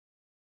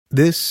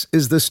This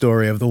is the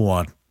story of the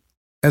one.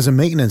 As a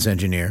maintenance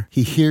engineer,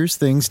 he hears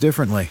things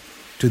differently.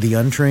 To the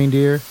untrained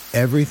ear,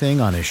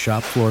 everything on his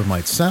shop floor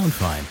might sound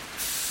fine,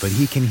 but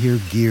he can hear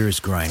gears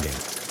grinding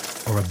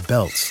or a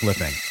belt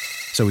slipping.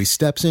 So he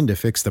steps in to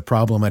fix the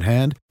problem at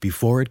hand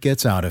before it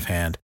gets out of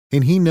hand.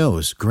 And he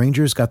knows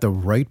Grainger's got the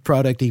right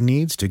product he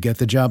needs to get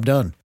the job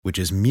done, which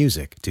is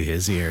music to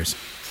his ears.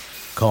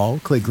 Call,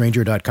 click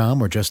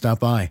Grainger.com, or just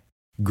stop by.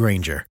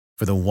 Grainger,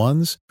 for the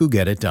ones who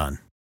get it done.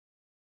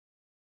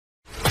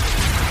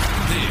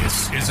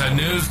 This is a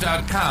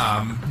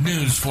News.com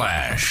news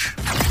flash.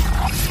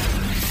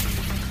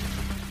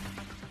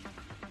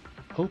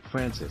 Pope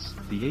Francis,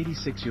 the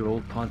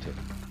 86-year-old Pontiff,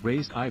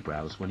 raised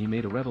eyebrows when he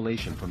made a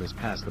revelation from his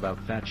past about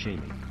fat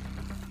shaming.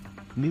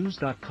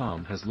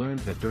 News.com has learned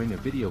that during a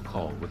video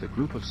call with a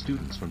group of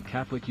students from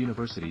Catholic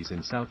universities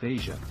in South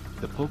Asia,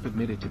 the Pope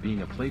admitted to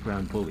being a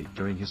playground bully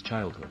during his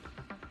childhood.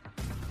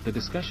 The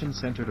discussion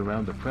centered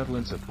around the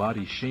prevalence of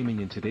body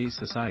shaming in today's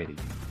society,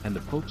 and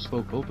the Pope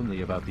spoke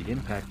openly about the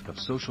impact of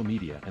social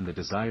media and the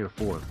desire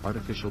for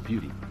artificial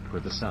beauty, per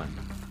The Sun.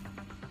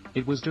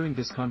 It was during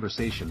this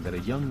conversation that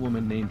a young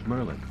woman named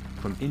Merlin,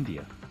 from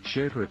India,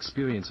 shared her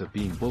experience of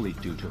being bullied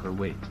due to her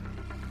weight.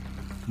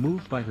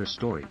 Moved by her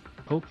story,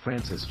 Pope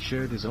Francis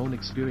shared his own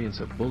experience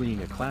of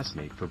bullying a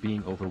classmate for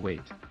being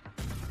overweight.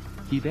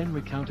 He then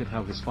recounted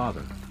how his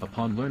father,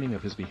 upon learning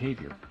of his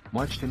behavior,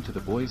 marched him to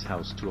the boy's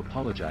house to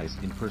apologize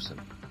in person.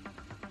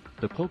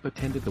 The Pope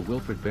attended the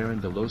Wilfred Barron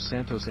de los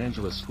Santos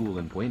Angeles School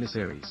in Buenos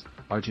Aires,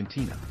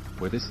 Argentina,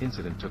 where this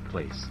incident took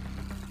place.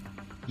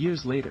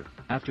 Years later,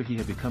 after he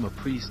had become a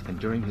priest and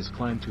during his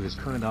climb to his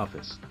current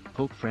office,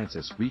 Pope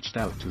Francis reached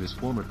out to his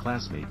former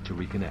classmate to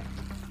reconnect.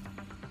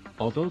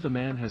 Although the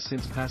man has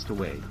since passed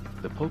away,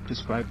 the Pope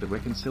described the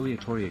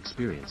reconciliatory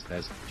experience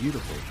as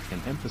beautiful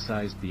and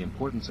emphasized the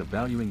importance of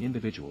valuing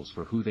individuals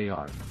for who they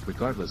are,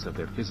 regardless of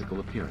their physical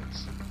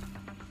appearance.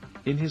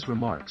 In his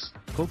remarks,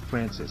 Pope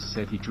Francis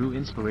said he drew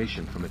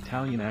inspiration from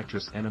Italian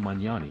actress Anna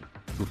Magnani,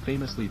 who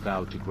famously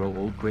vowed to grow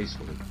old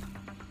gracefully.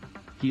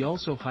 He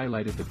also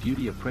highlighted the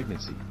beauty of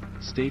pregnancy,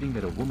 stating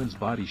that a woman's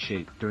body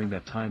shape during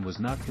that time was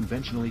not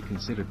conventionally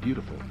considered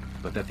beautiful,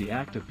 but that the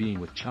act of being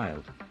with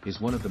child is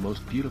one of the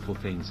most beautiful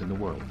things in the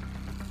world.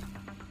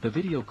 The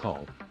video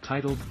call,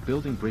 titled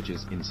Building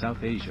Bridges in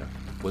South Asia,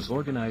 was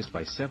organized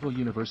by several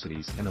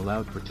universities and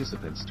allowed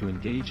participants to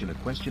engage in a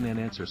question and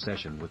answer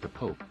session with the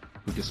Pope,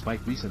 who,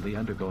 despite recently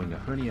undergoing a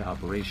hernia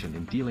operation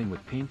and dealing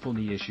with painful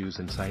knee issues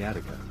and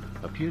sciatica,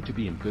 appeared to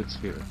be in good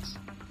spirits.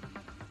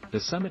 The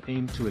summit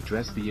aimed to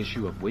address the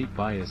issue of weight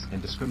bias and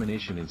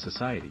discrimination in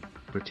society,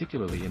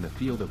 particularly in the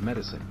field of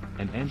medicine,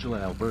 and Angela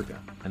Alberga,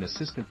 an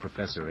assistant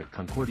professor at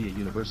Concordia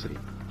University,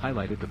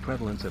 highlighted the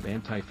prevalence of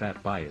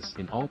anti-fat bias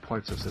in all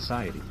parts of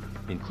society,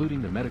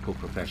 including the medical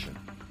profession.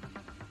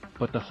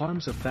 But the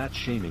harms of fat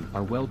shaming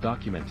are well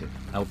documented,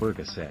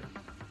 Alberga said.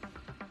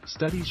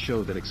 Studies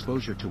show that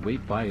exposure to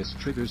weight bias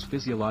triggers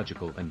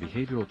physiological and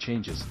behavioral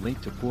changes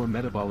linked to poor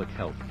metabolic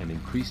health and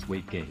increased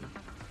weight gain.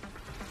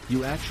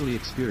 You actually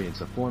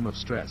experience a form of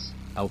stress,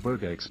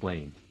 Alberga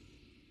explained.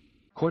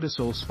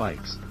 Cortisol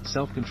spikes,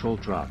 self-control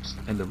drops,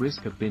 and the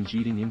risk of binge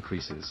eating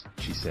increases,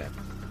 she said.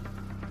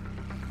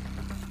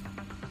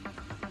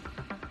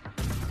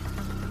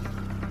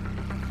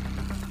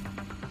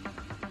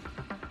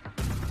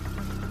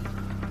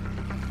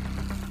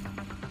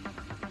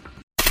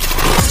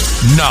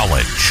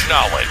 Knowledge.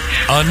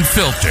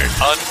 Unfiltered.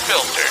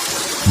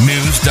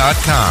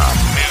 News.com.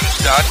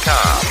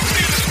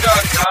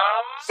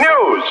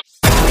 News.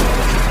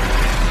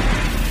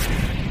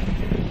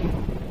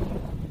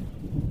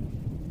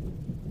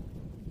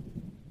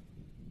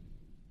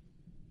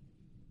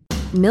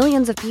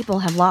 Millions of people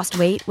have lost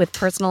weight with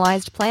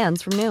personalized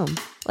plans from Noom.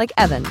 Like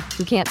Evan,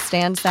 who can't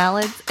stand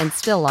salads and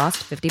still lost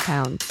 50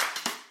 pounds.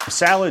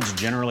 Salads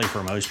generally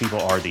for most people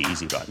are the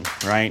easy button,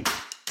 right?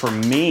 For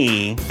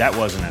me, that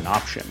wasn't an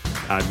option.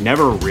 I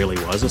never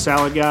really was a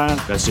salad guy.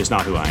 That's just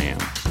not who I am.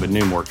 But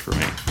Noom worked for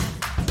me.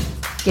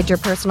 Get your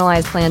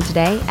personalized plan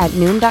today at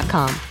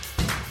Noom.com.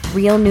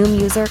 Real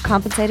Noom user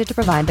compensated to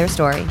provide their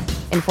story.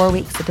 In 4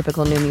 weeks, the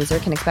typical Noom user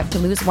can expect to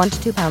lose 1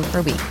 to 2 pounds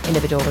per week.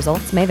 Individual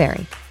results may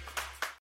vary.